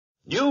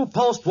New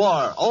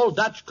post-war Old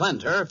Dutch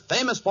cleanser,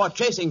 famous for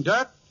chasing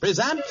dirt,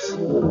 presents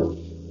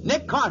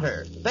Nick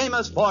Carter,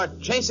 famous for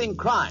chasing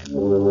crime.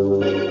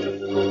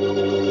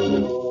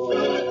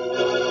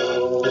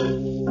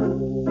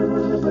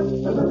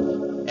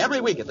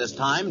 Every week at this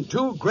time,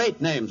 two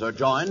great names are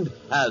joined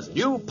as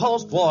new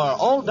post-war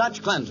Old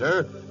Dutch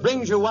cleanser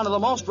brings you one of the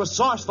most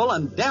resourceful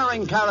and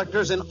daring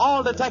characters in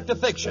all detective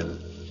fiction,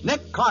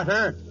 Nick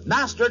Carter,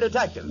 Master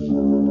Detective.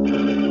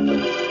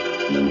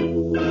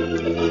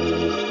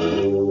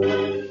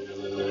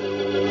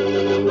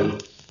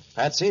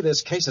 Patsy,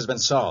 this case has been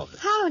solved.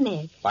 How,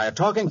 Nick? By a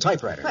talking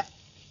typewriter. What?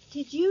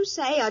 Did you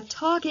say a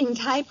talking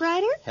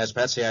typewriter? Yes,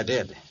 Patsy, I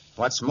did.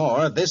 What's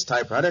more, this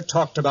typewriter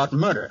talked about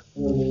murder.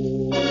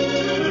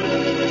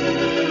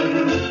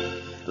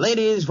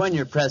 Ladies, when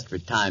you're pressed for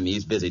time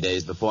these busy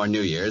days before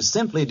New Year's,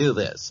 simply do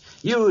this.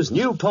 Use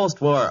new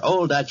post-war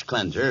Old Dutch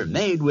cleanser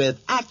made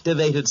with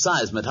activated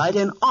seismotite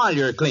in all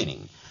your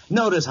cleaning.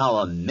 Notice how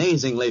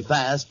amazingly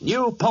fast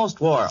new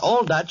post-war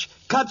Old Dutch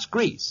cuts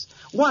grease.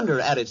 Wonder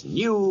at its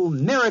new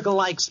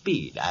miracle-like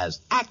speed as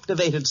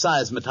activated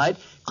seismotite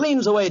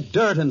cleans away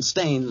dirt and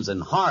stains in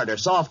hard or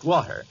soft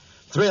water.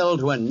 Thrill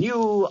to a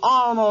new,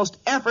 almost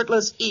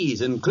effortless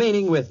ease in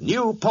cleaning with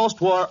new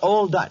post-war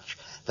Old Dutch.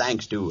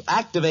 Thanks to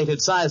activated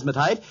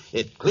seismotite,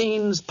 it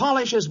cleans,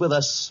 polishes with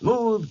a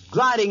smooth,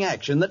 gliding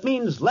action that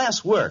means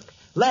less work,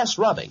 less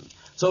rubbing.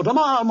 So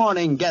tomorrow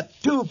morning, get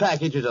 2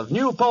 packages of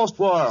new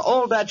post-war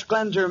Old Dutch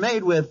cleanser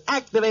made with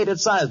activated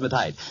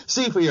seismotite.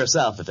 See for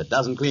yourself if it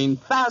doesn't clean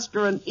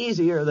faster and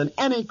easier than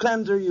any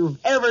cleanser you've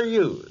ever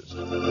used.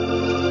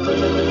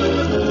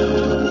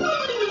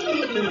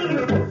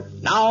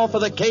 Now for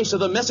the case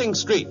of the missing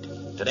street.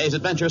 Today's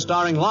adventure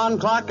starring Lon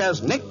Clark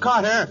as Nick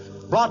Carter,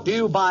 brought to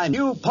you by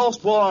new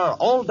post-war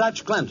Old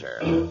Dutch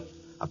cleanser.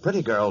 A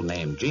pretty girl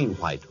named Jean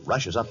White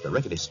rushes up the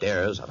rickety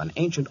stairs of an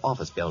ancient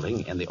office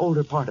building in the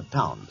older part of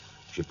town.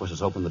 She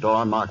pushes open the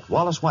door marked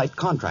Wallace White,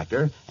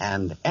 Contractor,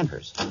 and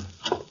enters.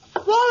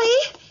 Wally,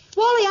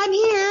 I'm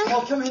here.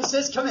 Oh, come in,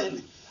 sis, come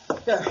in.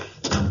 Here,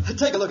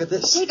 take a look at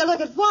this. Take a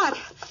look at what?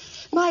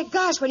 My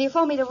gosh, when you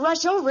phoned me to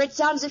rush over, it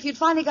sounds as if you'd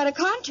finally got a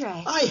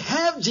contract. I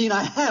have, Jean,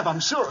 I have.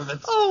 I'm sure of it.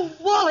 Oh,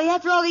 Wally,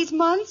 after all these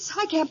months,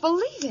 I can't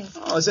believe it.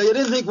 Oh, so you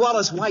didn't think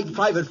Wallace White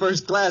Private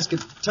First Class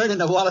could turn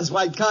into Wallace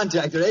White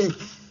Contractor, eh?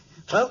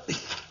 Well,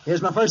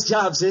 here's my first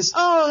job, sis.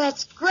 Oh,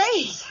 that's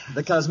great.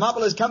 The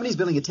Cosmopolis Company's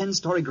building a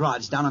 10-story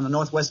garage down on the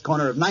northwest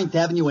corner of 9th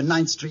Avenue and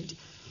 9th Street.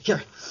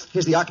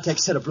 Here's the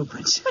architect's set of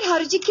blueprints. But how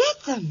did you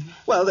get them?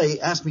 Well,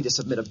 they asked me to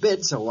submit a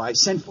bid, so I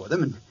sent for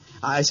them, and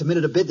I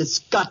submitted a bid that's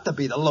got to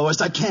be the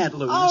lowest. I can't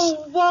lose.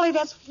 Oh, Wally,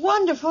 that's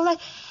wonderful.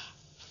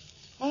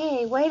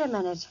 Hey, wait a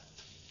minute.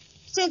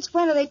 Since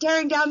when are they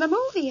tearing down the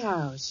movie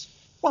house?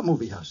 What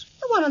movie house?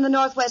 The one on the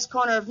northwest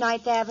corner of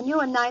 9th Avenue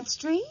and 9th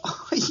Street.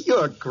 Oh,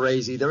 you're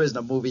crazy. There isn't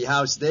a movie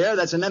house there.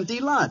 That's an empty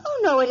lot. Oh,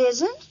 no, it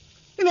isn't.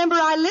 Remember,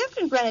 I lived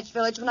in Greenwich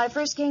Village when I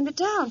first came to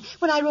town,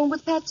 when I roomed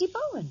with Patsy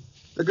Bowen.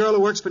 The girl who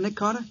works for Nick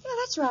Carter? Yeah,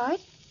 that's right.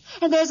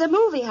 And there's a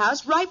movie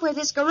house right where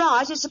this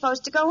garage is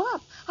supposed to go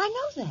up. I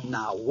know that.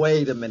 Now,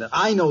 wait a minute.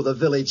 I know the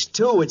village,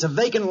 too. It's a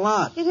vacant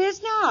lot. It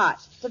is not.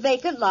 The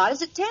vacant lot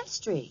is at 10th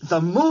Street. The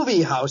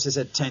movie house is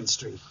at 10th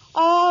Street.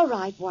 All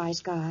right,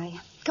 wise guy.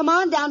 Come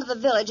on down to the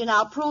village and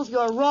I'll prove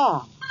you're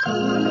wrong.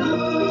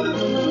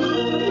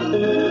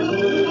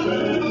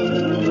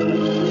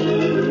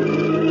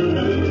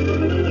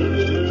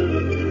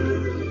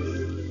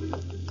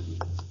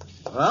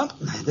 Well,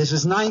 this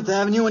is 9th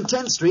Avenue and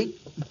 10th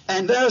Street.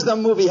 And there's the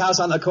movie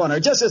house on the corner,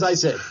 just as I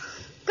said.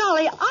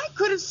 Golly, I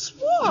could have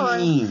sworn.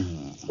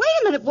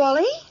 Wait a minute,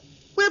 Wally.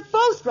 We're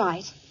both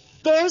right.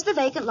 There's the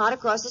vacant lot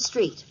across the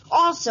street,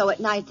 also at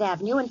 9th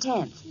Avenue and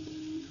 10th.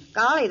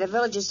 Golly, the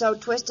village is so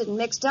twisted and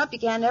mixed up, you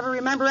can't ever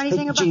remember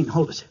anything about... Jean,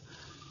 hold it.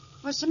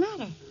 What's the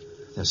matter?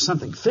 There's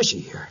something fishy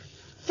here.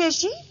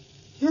 Fishy?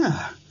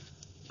 Yeah.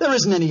 There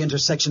isn't any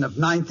intersection of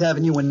 9th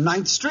Avenue and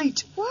 9th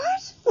Street.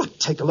 What? Well,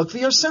 take a look for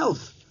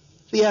yourself.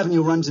 The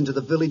avenue runs into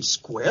the village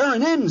square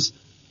and ends.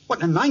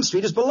 What, and 9th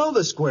Street is below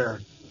the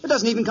square. It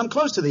doesn't even come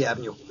close to the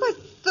avenue. But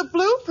the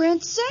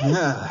blueprints say...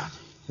 Yeah.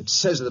 It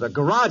says that a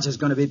garage is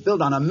going to be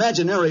built on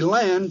imaginary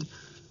land.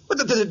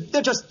 But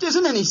there just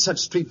isn't any such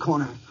street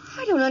corner.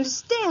 I don't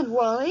understand,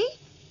 Wally.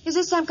 Is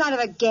this some kind of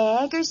a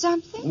gag or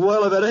something?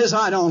 Well, if it is,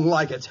 I don't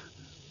like it.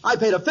 I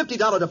paid a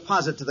 $50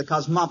 deposit to the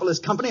Cosmopolis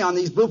Company on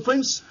these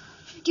blueprints.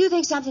 Do you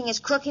think something is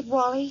crooked,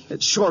 Wally?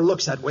 It sure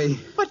looks that way.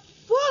 But,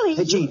 Wally...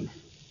 Hey, Jean,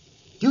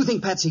 do you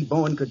think Patsy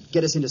Bowen could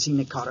get us in to see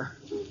Nick Carter?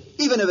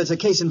 Even if it's a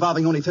case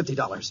involving only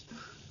 $50.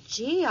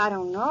 Gee, I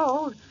don't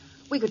know.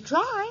 We could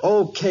try.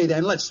 Okay,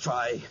 then, let's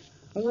try.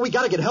 We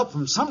got to get help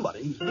from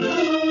somebody.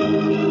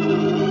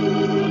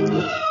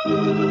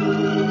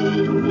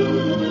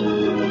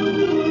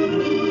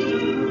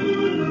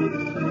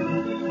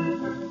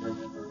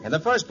 In the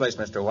first place,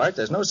 Mr. White,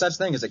 there's no such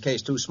thing as a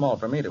case too small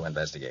for me to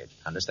investigate.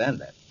 Understand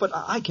that? But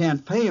I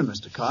can't pay him,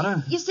 Mr.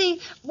 Carter. You see,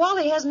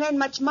 Wally hasn't earned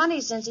much money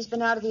since he's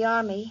been out of the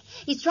Army.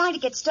 He's trying to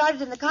get started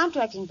in the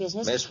contracting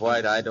business. Miss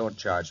White, I don't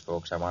charge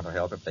folks I want to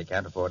help if they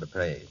can't afford to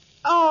pay.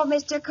 Oh,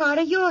 Mr.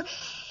 Carter,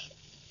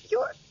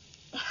 you're...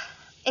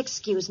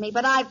 Excuse me,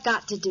 but I've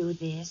got to do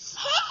this.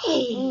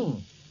 Hey!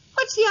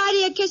 What's the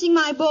idea of kissing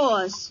my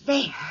boss?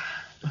 There.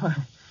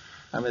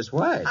 Miss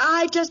White.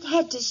 I just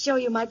had to show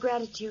you my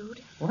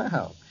gratitude.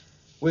 Well,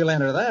 we'll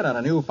enter that on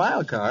a new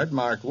file card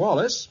marked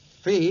Wallace.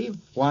 Fee,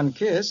 1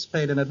 kiss,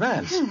 paid in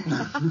advance.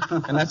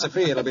 And that's a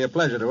fee it'll be a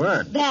pleasure to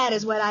earn. That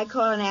is what I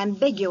call an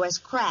ambiguous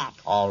crack.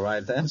 All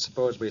right, then.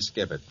 Suppose we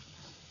skip it.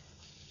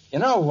 You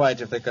know, White,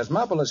 if the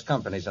Cosmopolis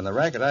Company's in the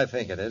racket I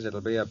think it is,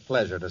 it'll be a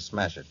pleasure to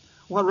smash it.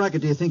 What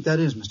racket do you think that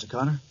is, Mr.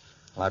 Carter?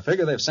 Well, I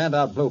figure they've sent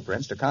out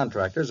blueprints to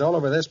contractors all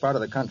over this part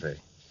of the country.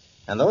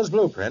 And those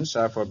blueprints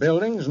are for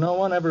buildings no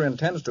one ever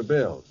intends to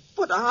build.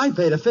 But I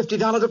paid a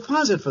 $50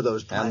 deposit for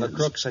those plans. And the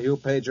crooks you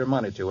paid your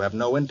money to have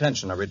no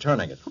intention of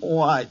returning it.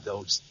 Why,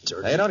 those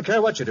dirty... They don't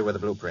care what you do with the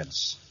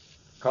blueprints.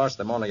 Cost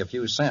them only a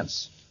few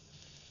cents.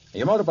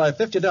 You multiply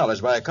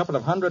 $50 by a couple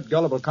of 100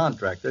 gullible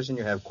contractors, and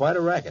you have quite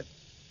a racket.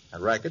 A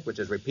racket which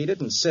is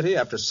repeated in city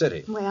after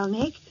city. Well,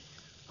 Nick,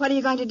 what are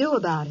you going to do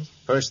about it?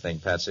 First thing,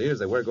 Patsy, is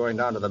that we're going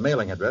down to the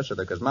mailing address of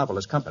the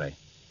Cosmopolis Company.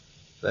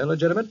 They're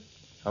legitimate?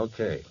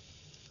 Okay.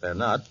 They're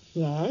not?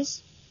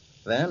 Yes.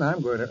 Then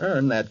I'm going to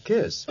earn that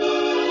kiss. Oh,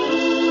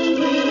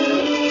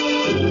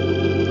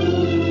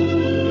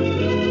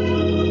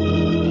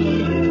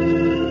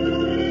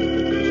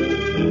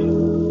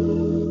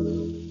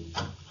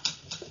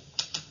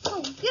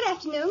 good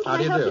afternoon. How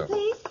do you Can I help do? you,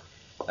 please?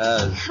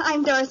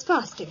 I'm Doris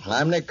Foster. Well,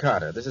 I'm Nick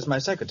Carter. This is my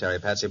secretary,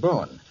 Patsy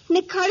Boone.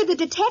 Nick Carter, the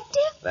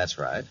detective? That's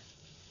right.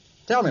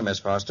 Tell me, Miss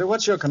Foster,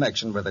 what's your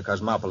connection with the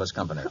Cosmopolis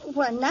Company?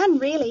 Well, none,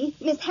 really.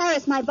 Miss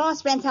Harris, my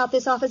boss, rents out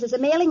this office as a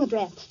mailing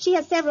address. She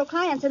has several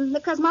clients, and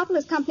the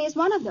Cosmopolis Company is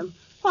one of them.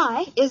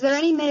 Why? Is there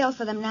any mail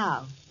for them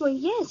now? Well,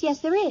 yes,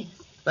 there is.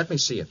 Let me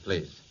see it,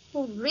 please.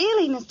 Well,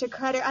 really, Mr.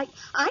 Carter, I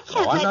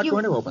can't I'm let not you...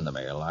 going to open the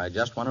mail. I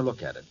just want to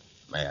look at it.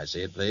 May I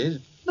see it, please?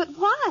 But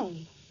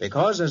why?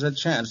 Because there's a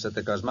chance that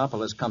the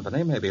Cosmopolis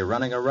Company may be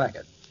running a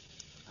racket.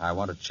 I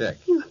want to check.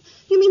 You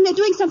mean they're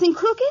doing something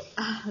crooked?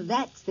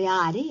 That's the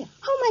idea.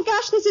 Oh, my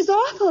gosh, this is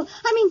awful.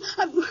 I mean,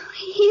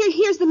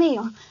 here's the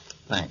mail.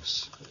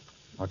 Thanks.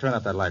 I'll turn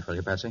up that light for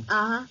you, Patsy.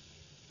 Uh-huh.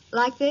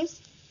 Like this?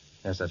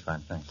 Yes, that's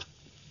fine. Thanks.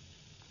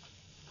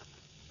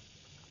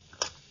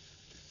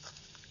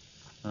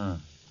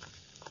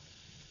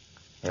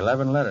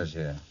 11 letters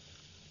here.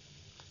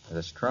 With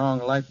a strong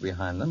light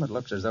behind them, it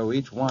looks as though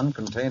each one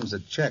contains a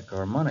check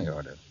or money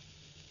order.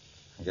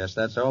 I guess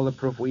that's all the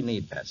proof we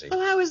need, Patsy. Well,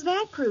 how is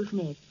that proof,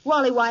 Nick?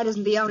 Wally White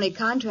isn't the only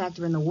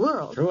contractor in the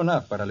world. True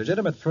enough, but a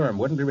legitimate firm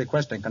wouldn't be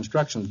requesting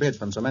construction bids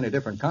from so many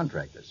different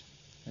contractors.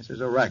 This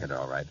is a racket,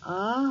 all right.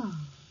 Oh.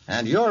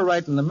 And you're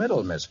right in the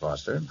middle, Miss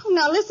Foster. Oh,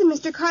 now, listen,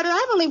 Mr. Carter,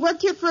 I've only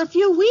worked here for a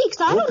few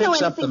weeks. I don't know Who anything...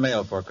 picks up the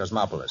mail for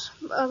Cosmopolis?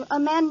 A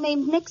man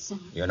named Nixon.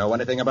 You know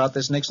anything about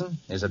this Nixon?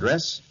 His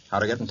address? How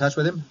to get in touch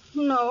with him?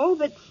 No,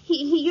 but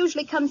he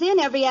usually comes in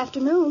every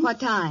afternoon. What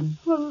time?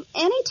 Well,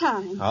 any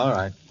time. All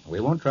right. We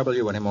won't trouble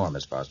you anymore,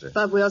 Miss Foster.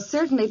 But we'll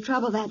certainly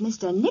trouble that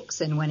Mr.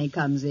 Nixon when he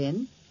comes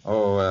in.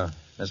 Oh,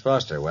 Miss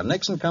Foster, when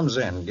Nixon comes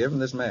in, give him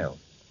this mail.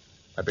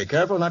 But be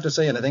careful not to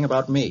say anything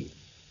about me.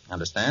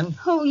 Understand?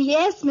 Oh,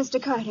 yes,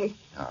 Mr. Carter.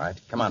 All right.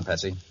 Come on,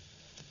 Patsy.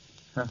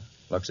 Huh.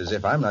 Looks as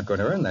if I'm not going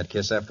to earn that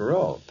kiss after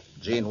all.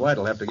 Gene White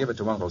will have to give it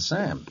to Uncle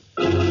Sam.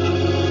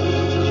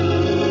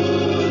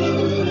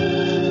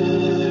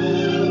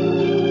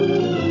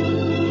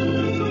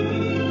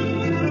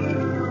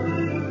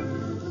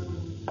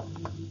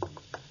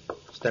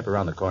 Step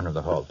around the corner of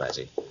the hall,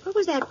 Patsy. What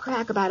was that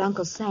crack about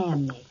Uncle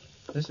Sam, Nick?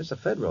 This is a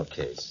federal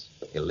case.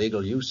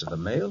 Illegal use of the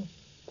mail.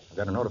 I've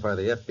got to notify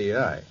the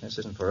FBI. This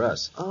isn't for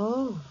us.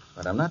 Oh.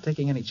 But I'm not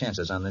taking any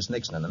chances on this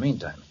Nixon in the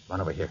meantime. Come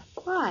on over here.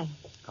 Why?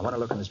 I want to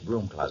look in this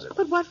broom closet.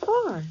 But what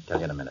for? Tell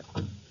you in a minute.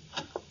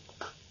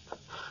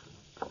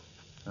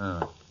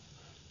 Oh.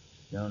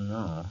 Don't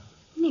know.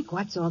 Nick,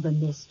 what's all the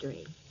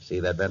mystery?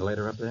 See that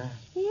ventilator up there?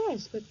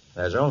 Yes, but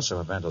There's also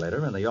a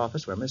ventilator in the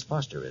office where Miss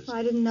Foster is.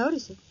 I didn't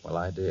notice it. Well,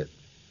 I did.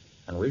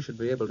 And we should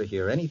be able to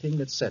hear anything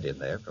that's said in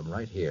there from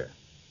right here.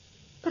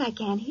 But I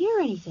can't hear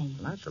anything.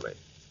 Naturally.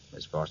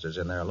 Miss Foster's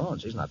in there alone.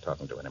 She's not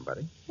talking to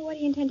anybody. Well, what do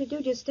you intend to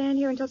do? Just stand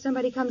here until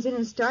somebody comes in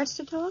and starts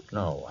to talk?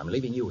 No, I'm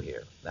leaving you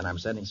here. Then I'm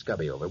sending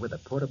Scubby over with a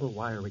portable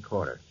wire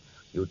recorder.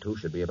 You two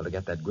should be able to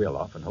get that grill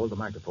off and hold the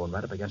microphone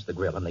right up against the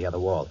grill on the other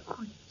wall.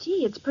 Oh,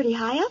 gee, it's pretty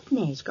high up,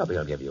 Nick. Scubby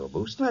will give you a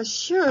boost. Well,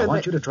 sure, I but...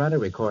 want you to try to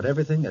record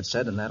everything that's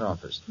said in that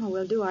office. Well,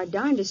 we'll do our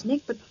darndest,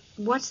 Nick, but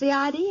what's the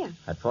idea?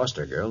 That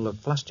Foster girl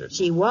looked flustered.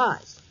 She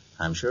was.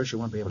 I'm sure she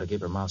won't be able to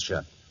keep her mouth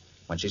shut.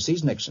 When she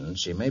sees Nixon,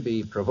 she may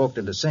be provoked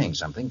into saying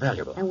something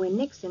valuable. And when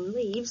Nixon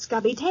leaves,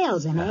 Scubby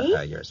tails him,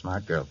 eh? You're a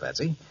smart girl,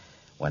 Patsy.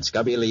 When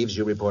Scubby leaves,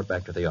 you report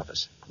back to the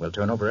office. We'll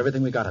turn over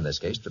everything we got in this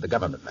case to the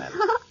government man.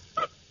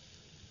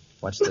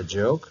 What's the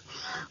joke?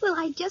 Well,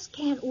 I just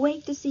can't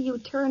wait to see you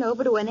turn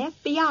over to an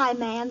FBI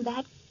man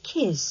that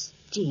kiss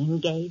Gene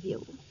gave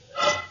you.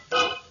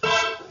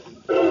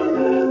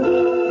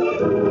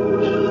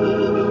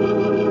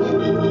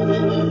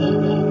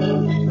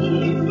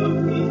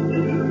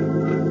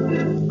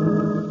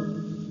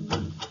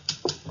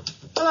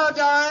 Hello,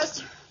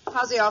 Doris.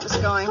 How's the office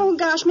going? Oh,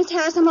 gosh, Miss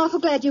Harris, I'm awful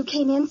glad you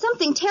came in.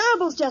 Something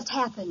terrible's just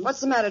happened.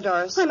 What's the matter,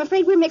 Doris? I'm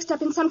afraid we're mixed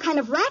up in some kind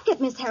of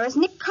racket, Miss Harris.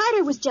 Nick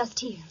Carter was just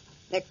here.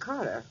 Nick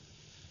Carter?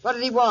 What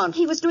did he want?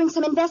 He was doing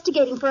some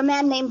investigating for a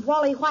man named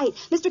Wally White.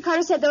 Mr.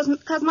 Carter said those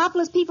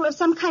Cosmopolis people are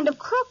some kind of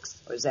crooks.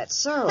 Oh, is that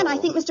so? And I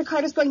think Mr.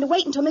 Carter's going to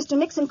wait until Mr.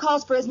 Nixon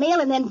calls for his mail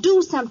and then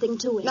do something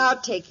to him. Now,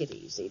 take it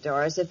easy,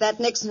 Doris. If that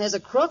Nixon is a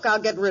crook, I'll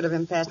get rid of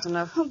him fast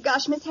enough. Oh,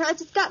 gosh, Miss Harris,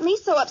 it's got me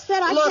so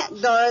upset I Look,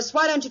 can't... Doris,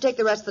 why don't you take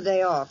the rest of the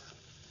day off?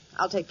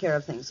 I'll take care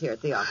of things here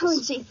at the office.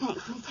 Oh, gee,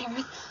 thanks, Miss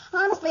Harris.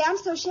 Honestly, I'm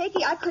so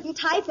shaky I couldn't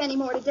type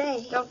anymore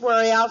today. Don't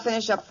worry, I'll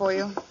finish up for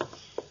you.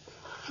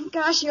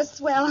 Gosh, you're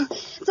swell.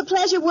 It's a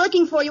pleasure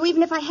working for you,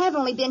 even if I have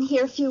only been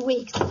here a few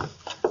weeks.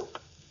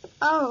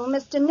 Oh,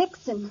 Mr.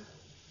 Nixon.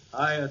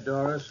 Hiya,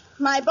 Doris.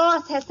 My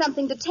boss has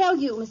something to tell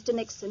you, Mr.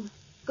 Nixon.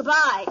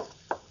 Goodbye.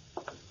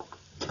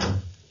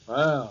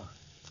 Well,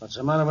 what's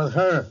the matter with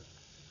her?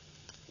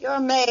 Your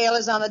mail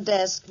is on the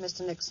desk,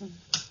 Mr. Nixon.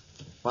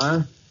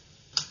 What?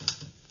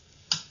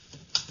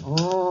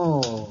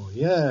 Oh,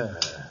 yeah.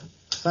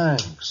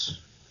 Thanks.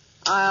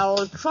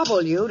 I'll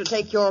trouble you to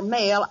take your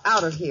mail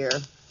out of here.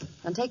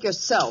 And take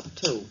yourself,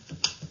 too.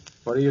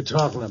 What are you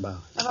talking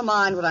about? Never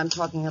mind what I'm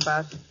talking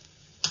about.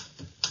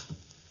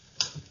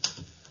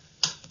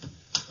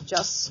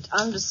 Just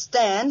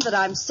understand that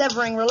I'm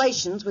severing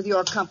relations with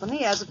your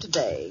company as of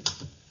today.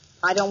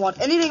 I don't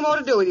want anything more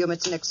to do with you,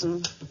 Mr.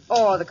 Nixon,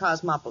 or the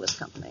Cosmopolis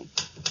Company.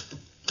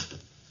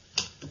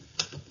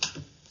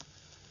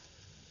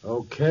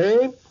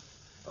 Okay.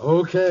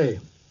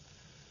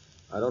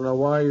 I don't know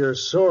why you're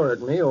sore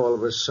at me all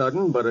of a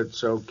sudden, but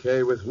it's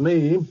okay with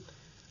me.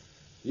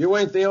 You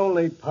ain't the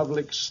only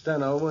public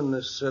steno in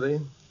this city.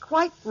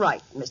 Quite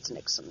right, Mr.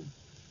 Nixon.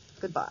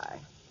 Goodbye.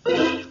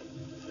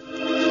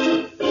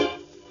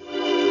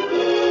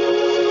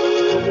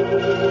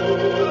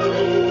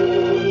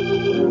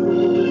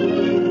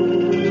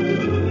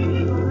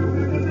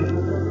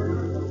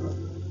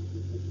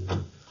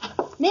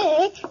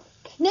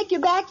 Nick,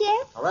 you're back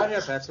yet? All right,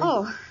 yes, Patsy.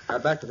 Oh.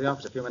 Got back to the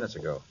office a few minutes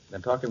ago.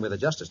 Been talking with the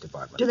Justice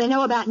Department. Do they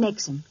know about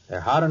Nixon?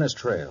 They're hot on his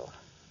trail.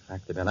 In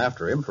fact, they've been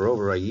after him for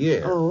over a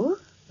year. Oh?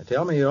 They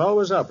tell me he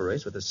always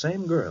operates with the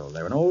same girl.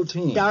 They're an old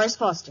team. Doris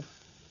Foster.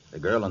 The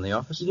girl in the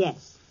office?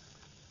 Yes.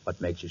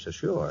 What makes you so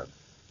sure?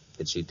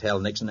 Did she tell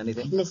Nixon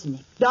anything? Listen,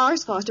 Nick.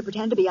 Doris Foster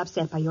pretended to be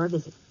upset by your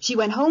visit. She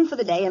went home for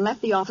the day and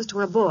left the office to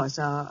her boss,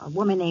 a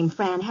woman named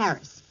Fran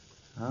Harris.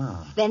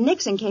 Oh, Then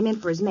Nixon came in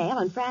for his mail,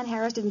 and Fran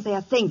Harris didn't say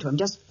a thing to him,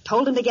 just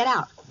told him to get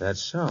out.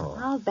 that's so.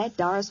 I'll bet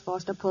Doris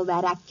Foster pulled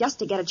that act just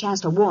to get a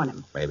chance to warn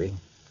him. Maybe.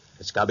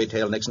 Did Scobie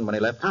tail Nixon when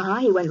he left? Uh-huh,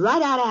 he went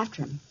right out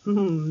after him.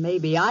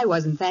 Maybe I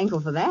wasn't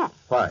thankful for that.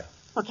 Why?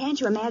 Well, can't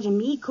you imagine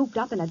me cooped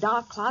up in a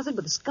dark closet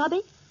with a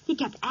Scubby? He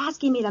kept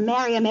asking me to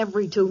marry him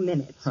every 2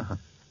 minutes.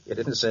 You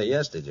didn't say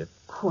yes, did you?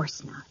 Of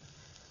course not.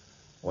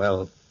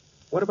 Well,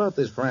 what about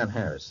this Fran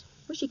Harris?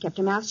 Well, she kept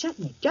her mouth shut,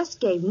 Nick. Just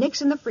gave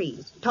Nixon the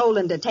freeze. Told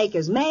him to take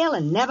his mail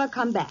and never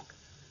come back.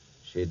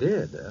 She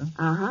did, huh?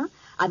 Uh-huh.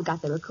 I've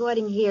got the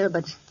recording here,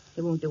 but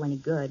it won't do any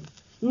good.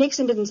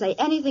 Nixon didn't say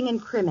anything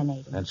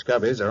incriminating. And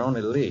Scobie's our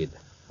only lead.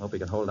 Hope he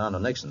can hold on to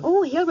Nixon.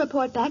 Oh, he'll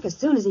report back as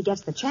soon as he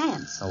gets the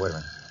chance. Oh, wait a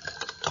minute.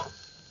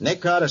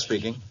 Nick Carter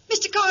speaking.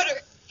 Mr.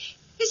 Carter,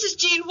 this is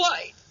Jean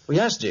White. Well,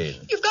 yes, Jean.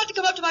 You've got to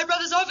come up to my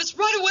brother's office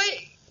right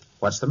away.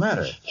 What's the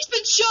matter? He's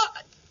been shot.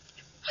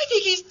 I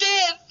think he's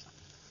dead.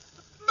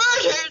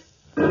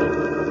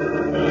 Murdered.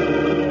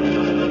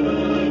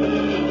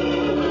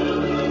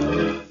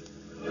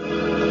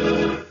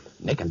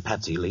 Nick and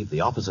Patsy leave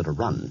the office at a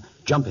run,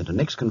 jump into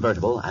Nick's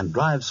convertible, and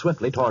drive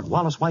swiftly toward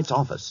Wallace White's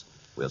office.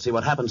 We'll see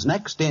what happens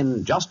next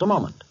in just a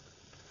moment.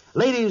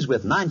 Ladies,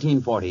 with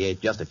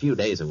 1948 just a few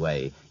days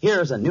away,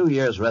 here's a New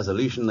Year's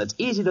resolution that's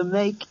easy to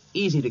make,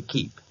 easy to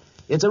keep.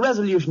 It's a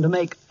resolution to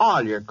make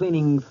all your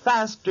cleaning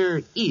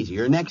faster,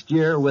 easier next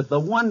year with the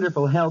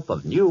wonderful help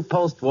of new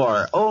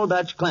post-war Old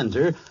Dutch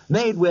cleanser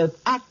made with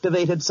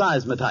activated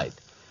seismotite.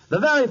 The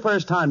very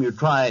first time you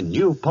try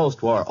new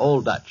post-war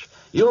Old Dutch,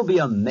 you'll be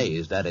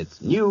amazed at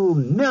its new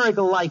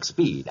miracle-like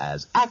speed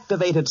as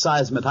activated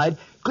seismotite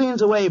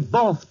cleans away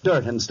both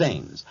dirt and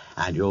stains.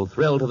 And you'll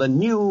thrill to the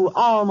new,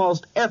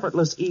 almost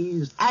effortless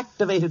ease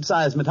activated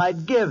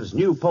seismotite gives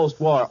new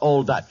post-war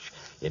Old Dutch.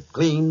 It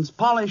cleans,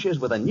 polishes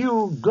with a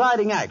new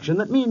gliding action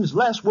that means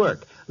less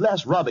work,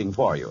 less rubbing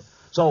for you.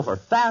 So for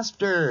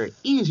faster,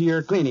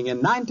 easier cleaning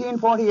in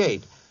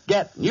 1948,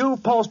 get new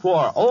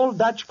post-war Old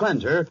Dutch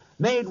cleanser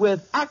made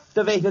with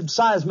activated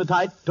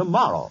seismotite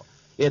tomorrow.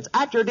 It's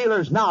at your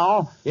dealers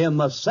now in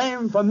the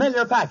same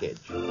familiar package.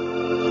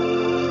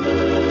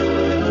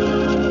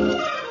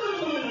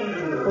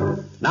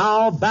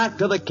 Now back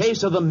to the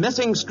case of the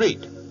missing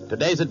street.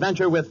 Today's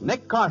adventure with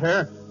Nick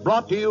Carter,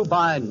 brought to you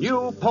by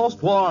new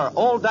post-war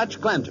Old Dutch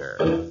cleanser.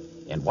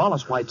 In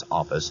Wallace White's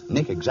office,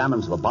 Nick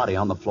examines the body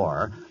on the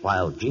floor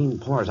while Jean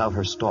pours out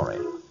her story.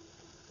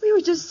 We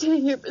were just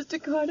sitting here,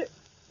 Mr. Carter,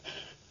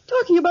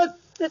 talking about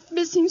that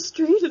missing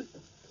street and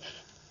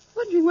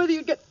wondering whether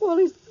you'd get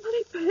Wally's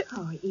money back.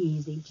 Oh,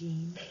 easy,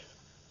 Jean.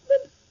 Then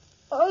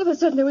all of a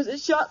sudden there was a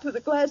shot through the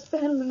glass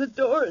panel in the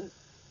door, and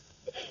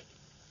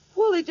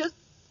Wally just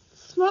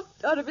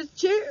slumped out of his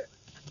chair.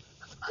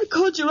 I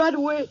called you right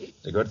away.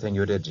 It's a good thing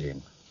you did,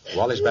 Jean.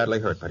 Wally's badly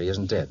hurt, but he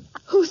isn't dead.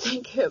 Oh,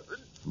 thank heaven.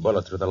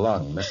 Bullet through the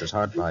lung. Missed his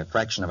heart by a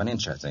fraction of an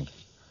inch, I think.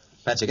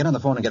 Patsy, get on the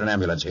phone and get an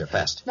ambulance here,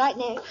 fast. Right,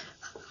 Nick.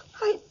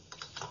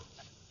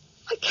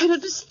 I can't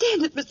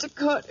understand it, Mr.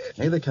 Carter.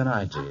 Neither can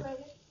I, Jean.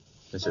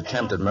 This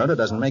attempted murder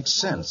doesn't make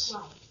sense.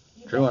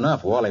 True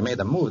enough, Wally made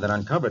the move that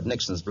uncovered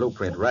Nixon's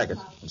blueprint racket.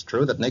 It's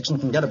true that Nixon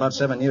can get about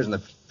 7 years in the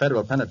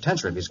federal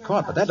penitentiary if he's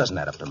caught, but that doesn't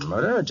add up to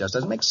murder. It just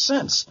doesn't make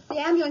sense. The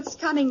ambulance is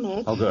coming,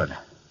 Nick. Oh, good.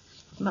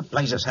 What in the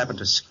blazes happened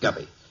to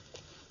Scubby?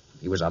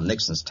 He was on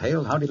Nixon's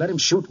tail. How'd he let him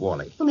shoot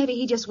Wally? Well, maybe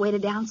he just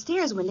waited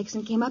downstairs when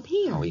Nixon came up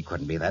here. Oh, he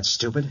couldn't be that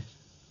stupid.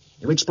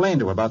 You explained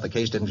to him about the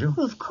case, didn't you?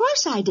 Well, of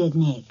course I did,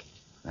 Nick.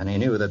 And he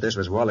knew that this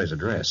was Wally's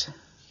address.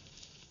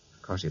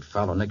 Of course, he'd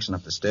follow Nixon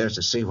up the stairs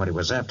to see what he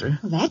was after.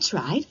 Well, that's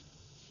right.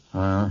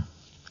 Well,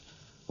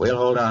 we'll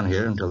hold on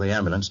here until the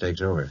ambulance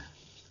takes over.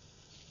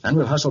 Then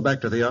we'll hustle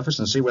back to the office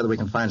and see whether we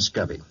can find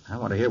Scubby. I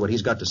want to hear what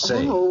he's got to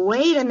say. Oh,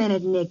 wait a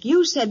minute, Nick.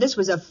 You said this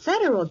was a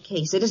federal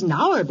case. It isn't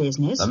our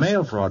business. The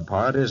mail fraud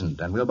part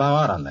isn't, and we'll bow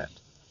out on that.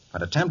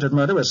 But attempted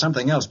murder is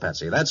something else,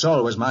 Patsy. That's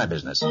always my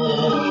business.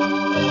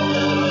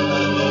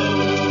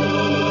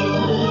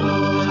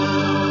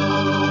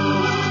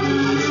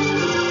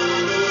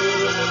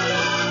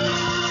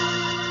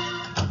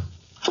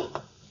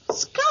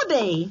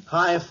 Scubby!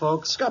 Hi,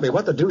 folks. Scubby,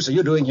 what the deuce are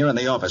you doing here in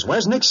the office?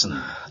 Where's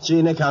Nixon?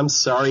 Gee, Nick, I'm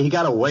sorry. He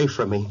got away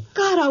from me.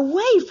 Got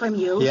away from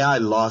you? Yeah, I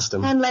lost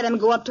him. And let him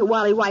go up to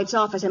Wally White's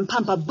office and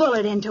pump a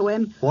bullet into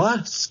him.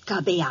 What?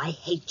 Scubby, I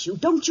hate you.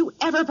 Don't you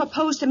ever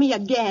propose to me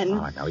again. All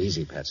right, now,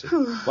 easy, Patsy.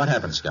 What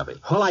happened, Scubby?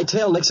 Well, I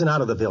tailed Nixon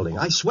out of the building.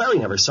 I swear he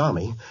never saw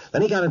me.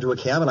 Then he got into a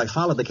cab, and I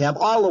followed the cab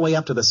all the way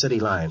up to the city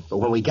line. But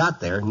when we got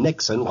there,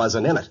 Nixon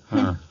wasn't in it.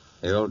 Huh.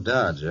 The old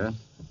Dodge, huh?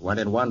 Went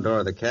in one door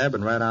of the cab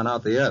and right on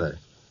out the other.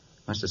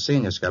 Must have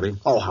seen you, Scubby.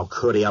 Oh, how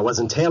could he? I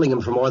wasn't tailing him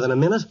for more than a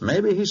minute.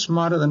 Maybe he's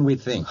smarter than we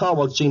think. Oh,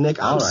 well, gee,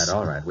 Nick, All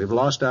right. We've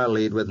lost our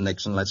lead with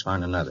Nixon. Let's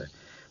find another.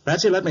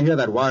 Patsy, let me hear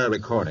that wire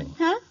recording.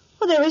 Huh?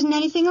 Well, there isn't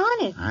anything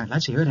on it. All right,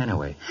 let's hear it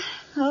anyway.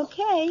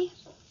 Okay.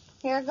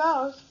 Here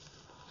goes.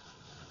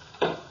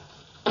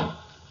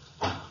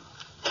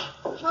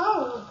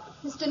 Oh,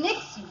 Mr.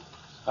 Nixon.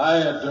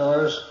 Hiya,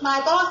 Doris.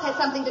 My boss has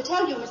something to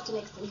tell you, Mr.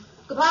 Nixon.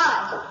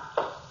 Goodbye.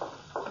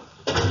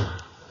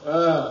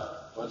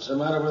 Well, what's the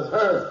matter with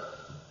her?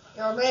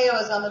 Your mail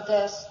is on the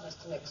desk,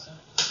 Mr. Nixon.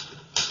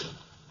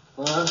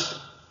 What?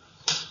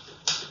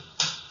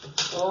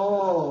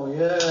 Oh,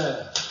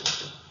 yeah.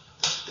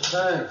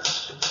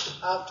 Thanks.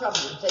 I'll trouble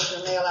you to take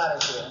your mail out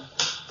of here.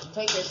 And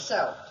take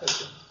yourself,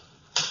 too.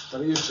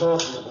 What are you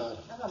talking about?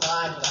 Never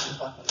mind what I'm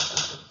talking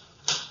about.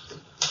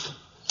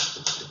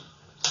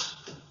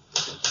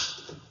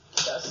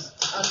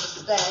 Just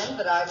understand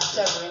that I'm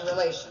severing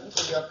relations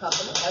with your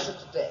company as of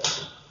today.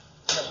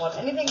 I don't want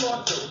anything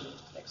more to do with you,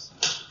 Mr. Nixon,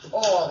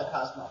 or the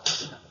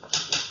Cosmopolis Company.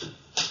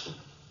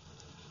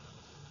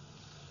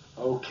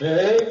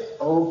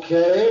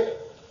 Okay.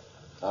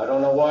 I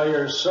don't know why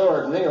you're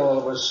sore at me all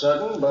of a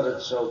sudden, but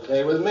it's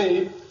okay with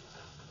me.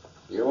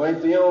 You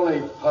ain't the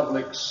only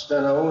public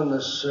steno in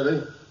this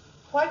city.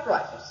 Quite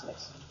right, Mr.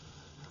 Nixon.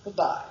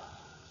 Goodbye.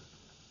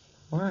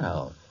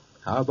 Well,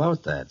 how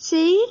about that?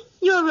 See?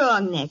 You're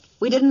wrong, Nick.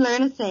 We didn't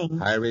learn a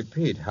thing. I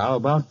repeat, how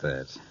about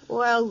that?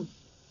 Well,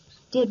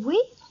 did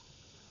we?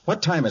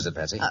 What time is it,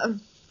 Patsy?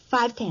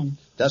 5:10.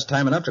 Just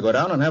time enough to go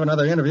down and have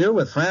another interview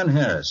with Fran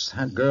Harris.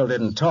 That girl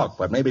didn't talk,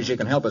 but maybe she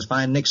can help us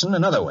find Nixon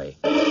another way.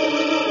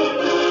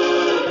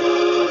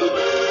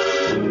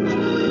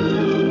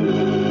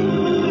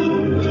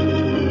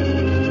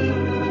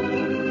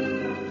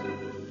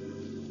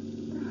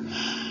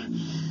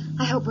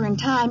 I hope we're in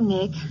time,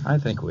 Nick. I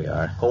think we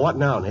are. Well, what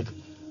now, Nick?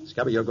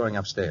 Scubby, you're going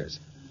upstairs.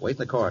 Wait in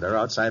the corridor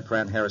outside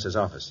Fran Harris's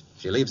office.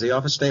 If she leaves the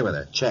office, stay with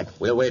her. Check.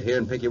 We'll wait here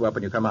and pick you up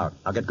when you come out.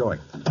 I'll get going.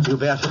 You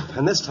bet.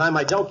 And this time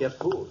I don't get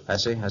fooled.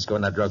 Patsy, let's go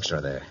in that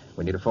drugstore there.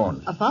 We need a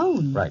phone. A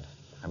phone? Right.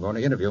 I'm going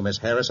to interview Miss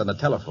Harris on the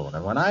telephone,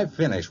 and when I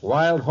finish,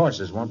 wild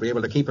horses won't be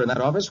able to keep her in that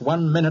office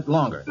 1 minute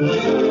longer.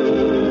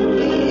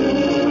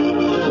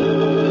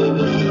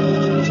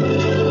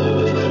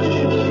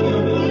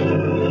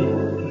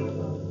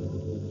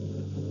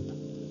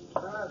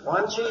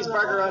 One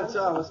cheeseburger on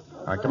toast.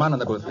 All right, come on in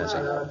the booth, Patsy.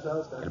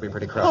 It'll be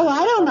pretty crowded. Oh,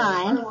 I don't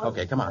mind.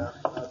 Okay, come on.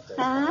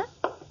 Huh?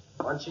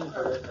 One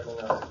cheeseburger.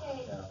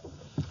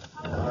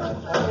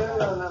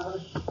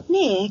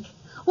 Nick,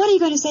 what are you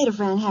going to say to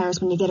Fran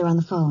Harris when you get her on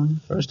the phone?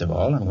 First of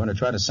all, I'm going to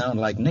try to sound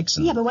like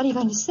Nixon. Yeah, but what are you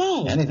going to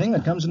say? Anything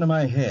that comes into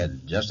my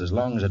head, just as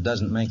long as it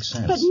doesn't make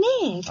sense. But,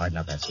 Nick... All right,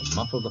 now, Patsy,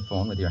 muffle the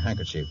phone with your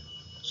handkerchief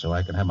so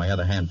I can have my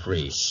other hand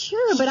free.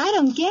 Sure, but I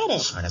don't get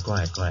it. All right,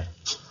 now, quiet.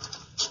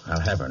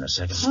 I'll have her in a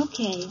second.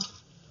 Okay.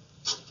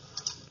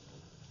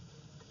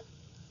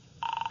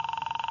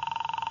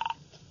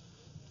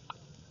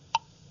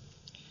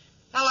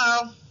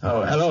 Hello.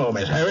 Oh, hello,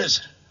 Miss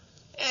Harris.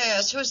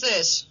 Yes, who's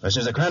this? This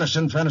is the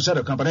Craniston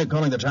Franisetto Company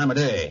calling the time of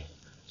day.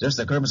 Is this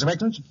the Corpus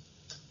Effectance?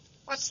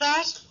 What's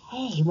that?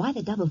 Hey, why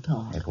the double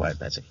talk? Hey, quiet,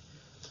 Patsy.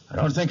 I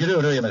don't think you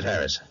do you, Miss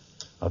Harris?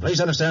 Well,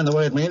 please understand the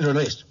way it means,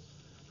 released.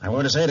 I'm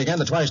going to say it again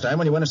the twice time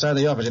when you went inside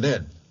the office. You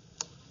did.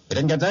 You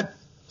didn't get that?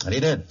 And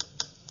he did.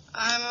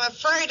 I'm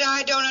afraid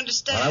I don't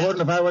understand. Well, I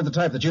wouldn't if I weren't the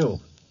type that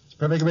you. It's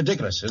perfectly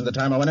ridiculous. Isn't the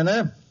time I went in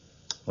there?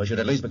 We should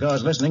at least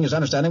because listening is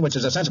understanding, which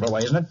is a sensible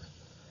way, isn't it?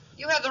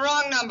 You have the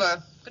wrong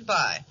number.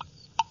 Goodbye.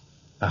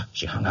 Ah,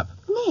 she hung up.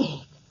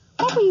 Nick,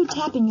 what were you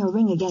tapping your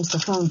ring against the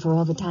phone for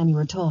all the time you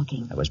were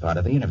talking? That was part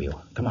of the interview.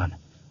 Come on.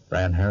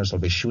 Fran Harris will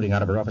be shooting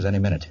out of her office any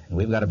minute, and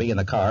we've got to be in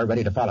the car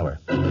ready to follow her.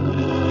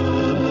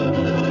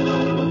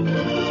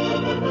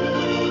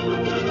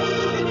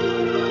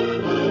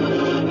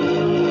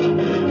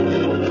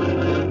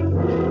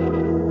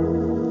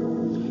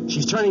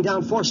 She's turning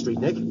down 4th Street,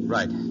 Nick.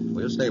 Right.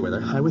 We'll stay with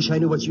her. I wish I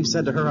knew what you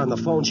said to her on the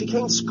phone. She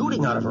came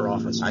scooting out of her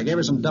office. I gave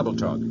her some double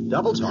talk.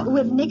 Double talk?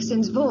 With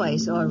Nixon's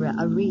voice, or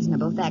a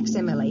reasonable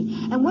facsimile.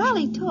 And while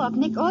he talked,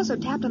 Nick also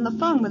tapped on the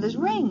phone with his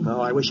ring.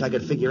 Oh, I wish I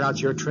could figure out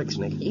your tricks,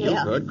 Nick. You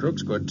could.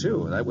 Crooks could,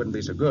 too. That wouldn't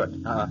be so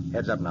good.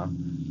 Heads up now.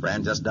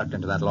 Fran just ducked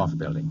into that loft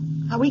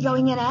building. Are we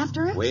going in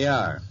after her? We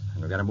are.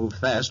 And we've got to move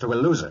fast or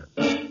we'll lose her.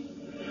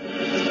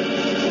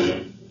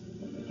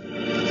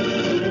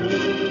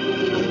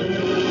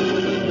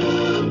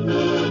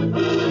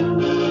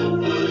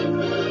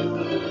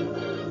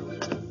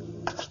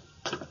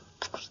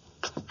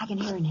 I can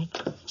hear her, Nick.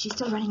 She's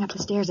still running up the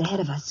stairs ahead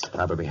of us.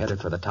 Probably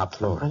headed for the top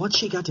floor. Well, what's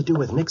she got to do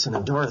with Nixon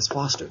and Doris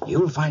Foster?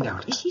 You'll find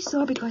out. Is she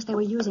sore because they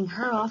were using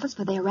her office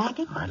for their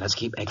racket? All right, let's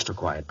keep extra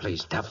quiet,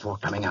 please. Top floor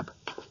coming up.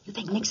 You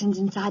think Nixon's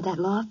inside that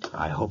loft?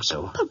 I hope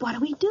so. But what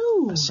do we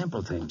do? A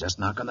simple thing. Just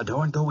knock on the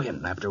door and go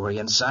in. After we're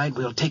inside,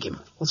 we'll take him.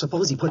 Well,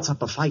 suppose he puts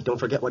up a fight. Don't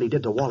forget what he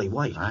did to Wally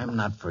White. I'm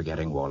not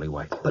forgetting Wally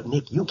White. But,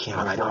 Nick, you can't.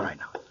 All right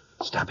now.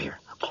 Stop here.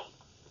 Okay.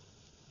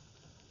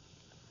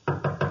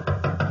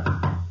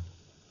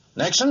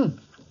 Nixon,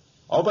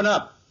 open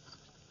up.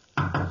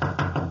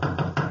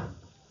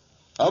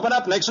 Open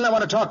up, Nixon. I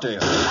want to talk to you.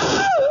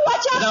 Oh,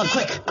 watch out! Get down,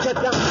 quick. Get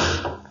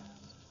down.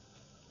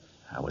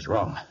 I was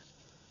wrong.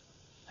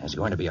 There's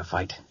going to be a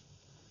fight.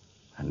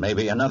 And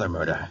maybe another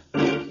murder.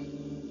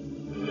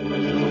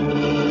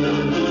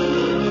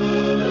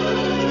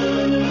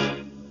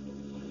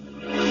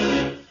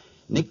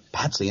 Nick,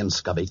 Patsy, and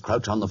Scubby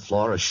crouch on the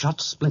floor as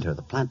shots splinter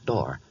the plant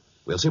door.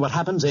 We'll see what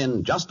happens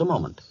in just a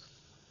moment.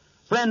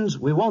 Friends,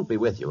 we won't be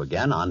with you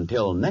again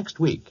until next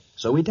week,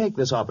 so we take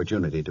this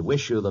opportunity to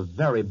wish you the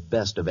very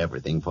best of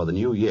everything for the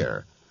new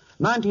year.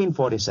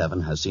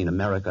 1947 has seen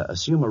America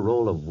assume a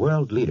role of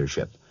world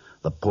leadership.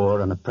 The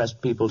poor and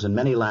oppressed peoples in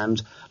many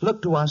lands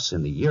look to us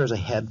in the years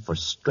ahead for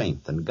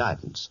strength and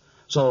guidance.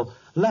 So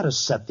let us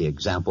set the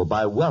example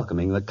by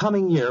welcoming the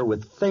coming year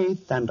with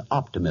faith and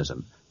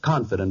optimism,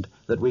 confident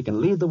that we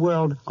can lead the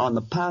world on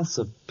the paths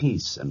of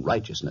peace and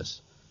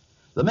righteousness.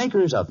 The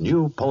makers of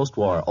new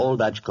post-war Old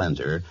Dutch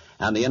Cleanser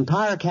and the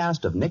entire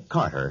cast of Nick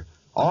Carter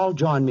all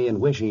join me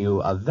in wishing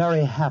you a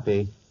very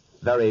happy,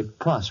 very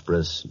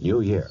prosperous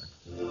new year.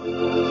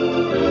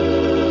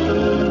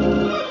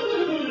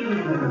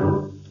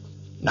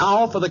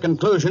 Now for the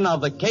conclusion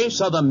of the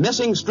case of the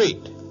missing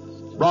street,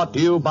 brought to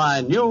you by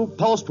new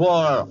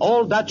post-war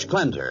Old Dutch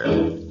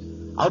Cleanser.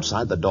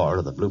 Outside the door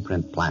of the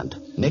Blueprint plant,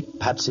 Nick,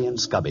 Patsy, and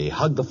Scubby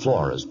hug the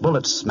floor as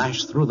bullets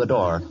smash through the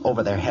door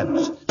over their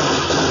heads.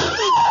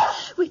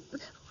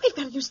 We've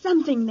got to do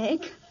something,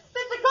 Nick.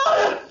 Mr.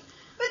 Carter!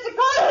 Mr.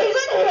 Carter, he's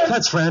in here!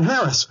 That's Fran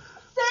Harris.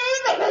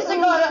 Save me,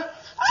 Mr. Carter!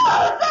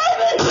 Oh,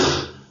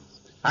 save me!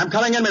 I'm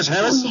coming in, Miss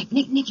Harris. Oh,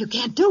 Nick, you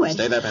can't do it.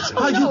 Stay there, Patsy.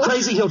 Are you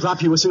crazy? He'll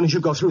drop you as soon as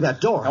you go through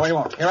that door. No, he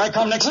won't. Here I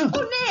come, Nixon.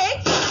 Oh,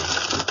 Nick!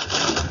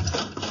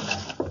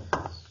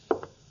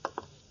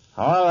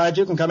 All right,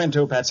 you can come in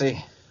too,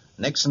 Patsy.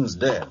 Nixon's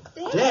dead.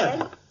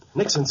 Dead?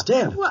 Nixon's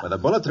dead. What? With a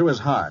bullet through his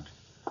heart.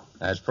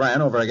 There's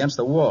Fran over against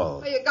the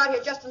wall. Well, you got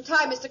here just in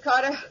time, Mr.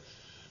 Carter.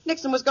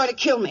 Nixon was going to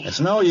kill me. It's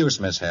no use,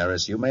 Miss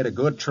Harris. You made a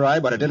good try,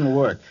 but it didn't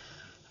work.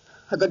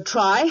 A good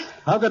try?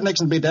 How could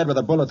Nixon be dead with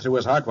a bullet through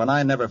his heart when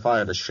I never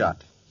fired a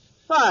shot?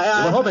 Why,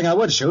 You were hoping I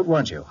would shoot,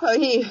 weren't you?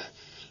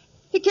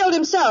 He killed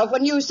himself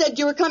when you said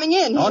you were coming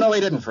in. Oh, no,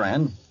 he didn't,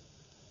 Fran.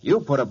 You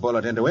put a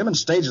bullet into him and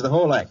staged the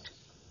whole act.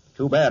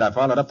 Too bad I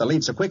followed up the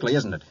lead so quickly,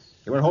 isn't it?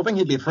 You were hoping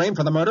he'd be framed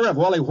for the murder of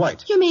Wally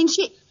White. You mean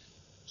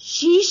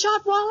she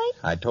shot Wally?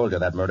 I told you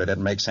that murder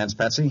didn't make sense,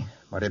 Patsy.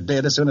 But it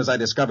did as soon as I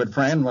discovered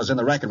Fran was in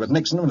the racket with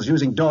Nixon and was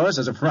using Doris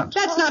as a front.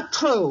 That's not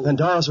true. Then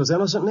Doris was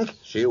innocent, Nick?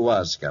 She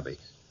was, Scubby.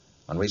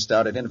 When we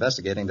started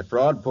investigating the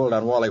fraud pulled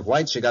on Wally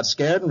White, she got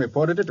scared and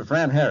reported it to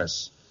Fran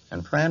Harris.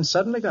 And Fran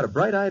suddenly got a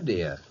bright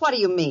idea. What do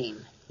you mean?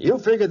 You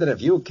figured that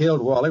if you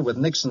killed Wally with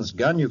Nixon's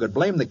gun, you could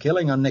blame the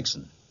killing on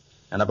Nixon.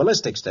 And a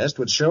ballistics test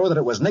would show that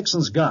it was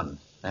Nixon's gun,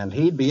 and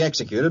he'd be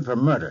executed for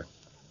murder.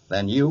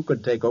 Then you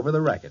could take over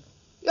the racket.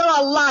 You're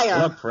a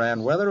liar. Look,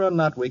 Fran, whether or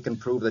not we can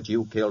prove that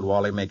you killed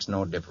Wally makes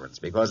no difference,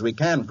 because we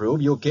can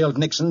prove you killed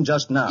Nixon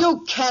just now.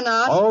 You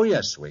cannot. Oh,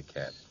 yes, we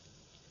can.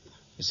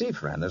 You see,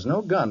 Fran, there's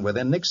no gun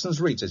within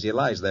Nixon's reach as he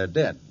lies there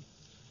dead.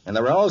 And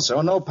there are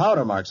also no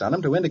powder marks on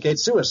him to indicate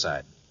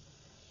suicide.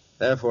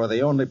 Therefore,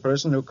 the only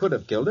person who could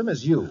have killed him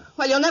is you.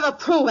 Well, you'll never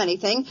prove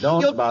anything.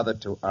 Don't bother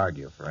to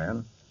argue,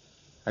 Fran.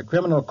 A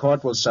criminal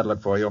court will settle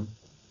it for you,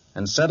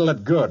 and settle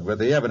it good with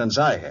the evidence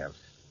I have.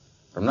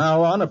 From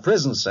now on, a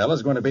prison cell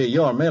is going to be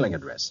your mailing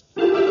address.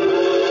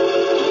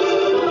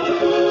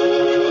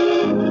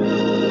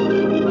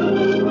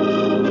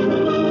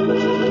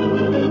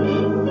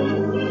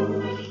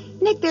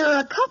 Nick, there are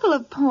a couple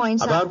of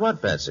points. About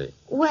what, Betsy?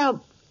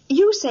 Well,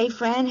 you say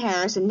Fran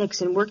Harris and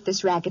Nixon worked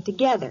this racket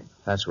together.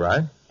 That's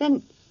right.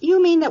 Then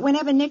you mean that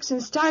whenever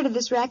Nixon started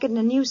this racket in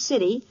a new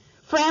city,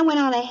 Fran went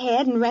on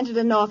ahead and rented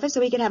an office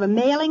so he could have a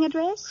mailing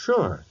address?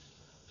 Sure.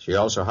 She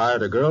also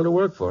hired a girl to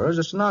work for her as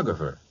a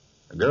stenographer.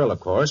 The girl, of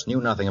course, knew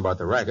nothing about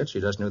the racket.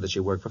 She just knew that she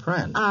worked for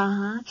Fran.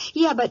 Uh-huh.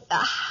 Yeah, but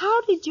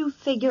how did you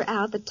figure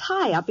out the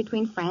tie-up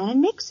between Fran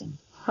and Nixon?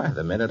 Why,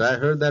 the minute I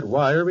heard that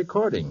wire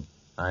recording,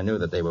 I knew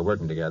that they were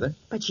working together.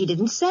 But she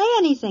didn't say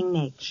anything,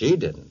 Nick. She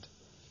didn't.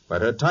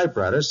 But her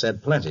typewriter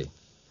said plenty.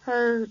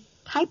 Her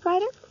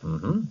typewriter?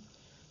 Mm-hmm.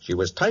 She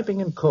was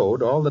typing in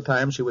code all the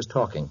time she was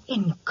talking.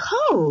 In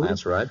code?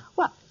 That's right.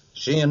 What?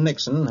 She and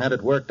Nixon had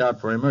it worked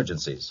out for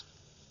emergencies.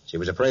 She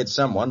was afraid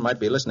someone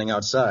might be listening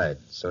outside,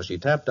 so she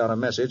tapped out a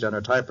message on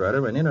her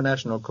typewriter in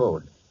international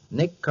code.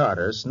 Nick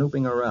Carter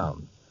snooping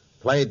around.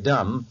 Play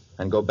dumb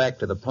and go back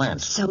to the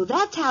plant. So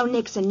that's how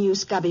Nixon knew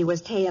Scubby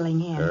was tailing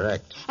him.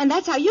 Correct. And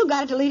that's how you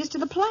got it to lead us to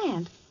the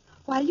plant.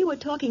 While you were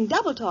talking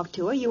double talk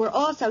to her, you were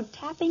also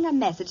tapping a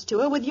message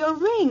to her with your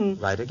ring.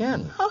 Right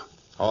again. Oh.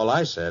 All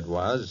I said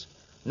was,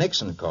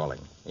 Nixon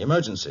calling.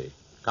 Emergency.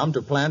 Come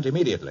to plant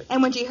immediately.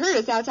 And when she heard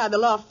us outside the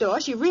loft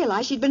door, she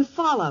realized she'd been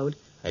followed.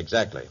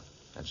 Exactly.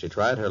 And she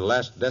tried her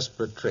last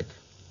desperate trick.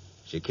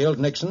 She killed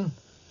Nixon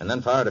and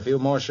then fired a few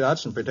more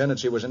shots and pretended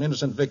she was an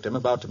innocent victim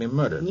about to be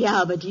murdered.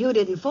 Yeah, but you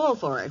didn't fall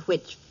for it,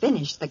 which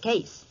finished the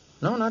case.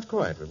 No, not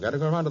quite. We've got to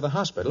go around to the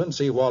hospital and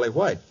see Wally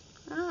White.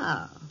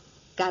 Oh.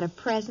 Got a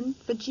present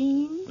for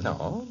Jean?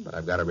 No, but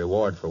I've got a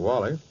reward for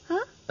Wally.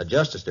 Huh? The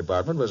Justice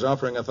Department was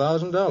offering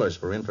 $1,000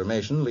 for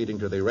information leading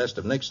to the arrest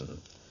of Nixon.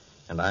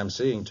 And I'm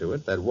seeing to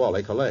it that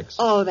Wally collects.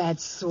 Oh,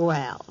 that's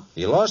swell.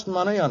 He lost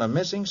money on a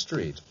missing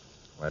street.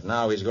 But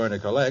now he's going to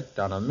collect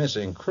on a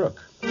missing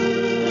crook.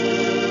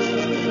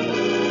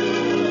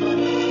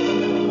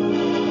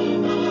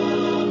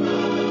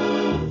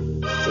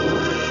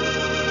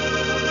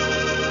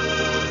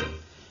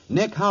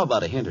 Nick, how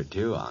about a hint or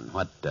two on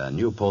what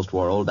new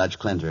post-war Old Dutch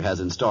cleanser has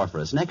in store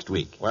for us next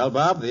week? Well,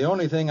 Bob, the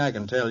only thing I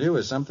can tell you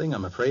is something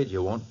I'm afraid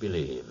you won't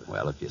believe.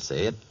 Well, if you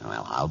say it,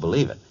 well, I'll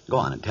believe it. Go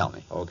on and tell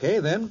me. Okay,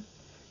 then.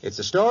 It's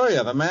the story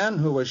of a man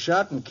who was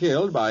shot and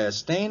killed by a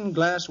stained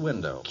glass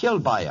window.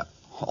 Killed by a...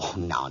 Oh,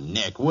 now,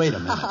 Nick, wait a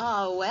minute.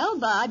 Oh, well,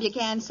 Bob, you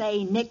can't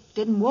say Nick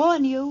didn't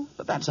warn you.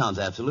 But that sounds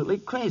absolutely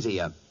crazy.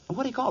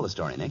 What do you call the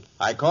story, Nick?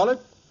 I call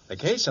it The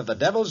Case of the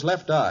Devil's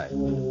Left Eye.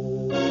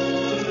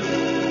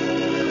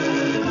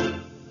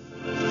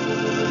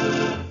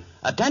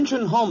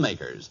 Attention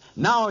homemakers.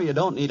 Now you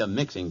don't need a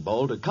mixing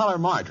bowl to color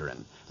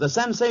margarine. The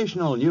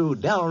sensational new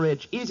Del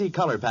Rich Easy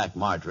Color Pack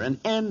margarine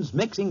ends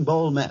mixing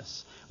bowl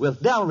mess.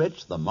 With Del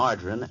Rich, the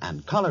margarine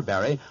and color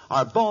berry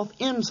are both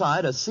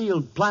inside a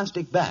sealed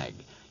plastic bag.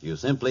 You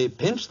simply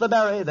pinch the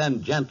berry,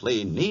 then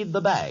gently knead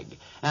the bag.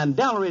 And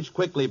Del Rich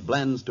quickly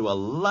blends to a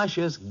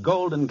luscious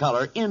golden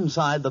color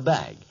inside the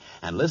bag.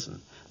 And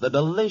listen, the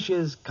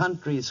delicious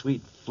country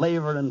sweet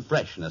flavor and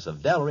freshness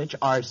of Del Rich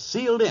are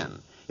sealed in.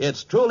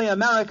 It's truly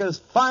America's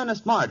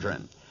finest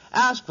margarine.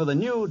 Ask for the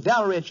new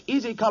Del Rich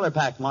Easy Color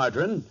Pack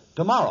margarine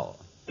tomorrow.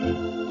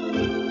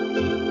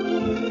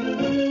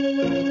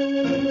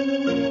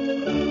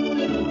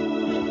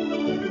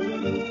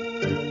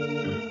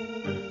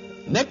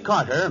 Nick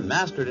Carter,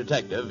 Master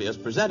Detective, is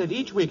presented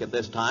each week at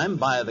this time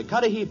by the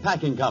Cudahy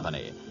Packing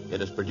Company.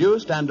 It is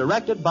produced and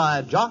directed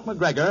by Jock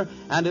McGregor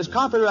and is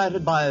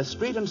copyrighted by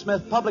Street and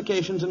Smith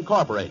Publications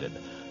Incorporated.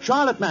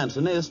 Charlotte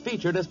Manson is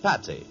featured as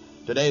Patsy.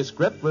 Today's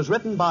script was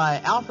written by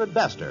Alfred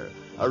Bester.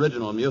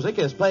 Original music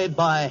is played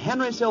by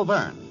Henry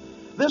Silverne.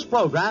 This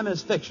program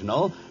is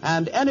fictional,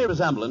 and any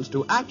resemblance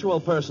to actual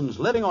persons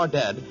living or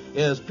dead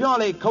is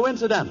purely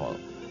coincidental.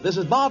 This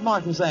is Bob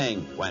Martin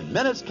saying, when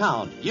minutes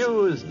count,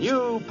 use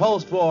new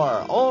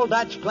post-war Old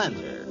Dutch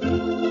cleanser.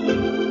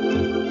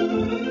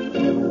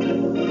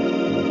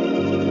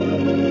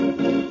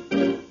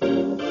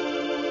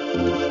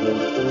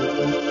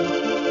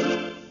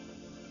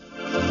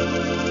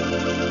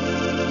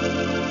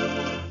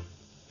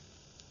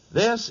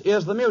 This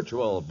is the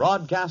Mutual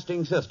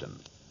Broadcasting System.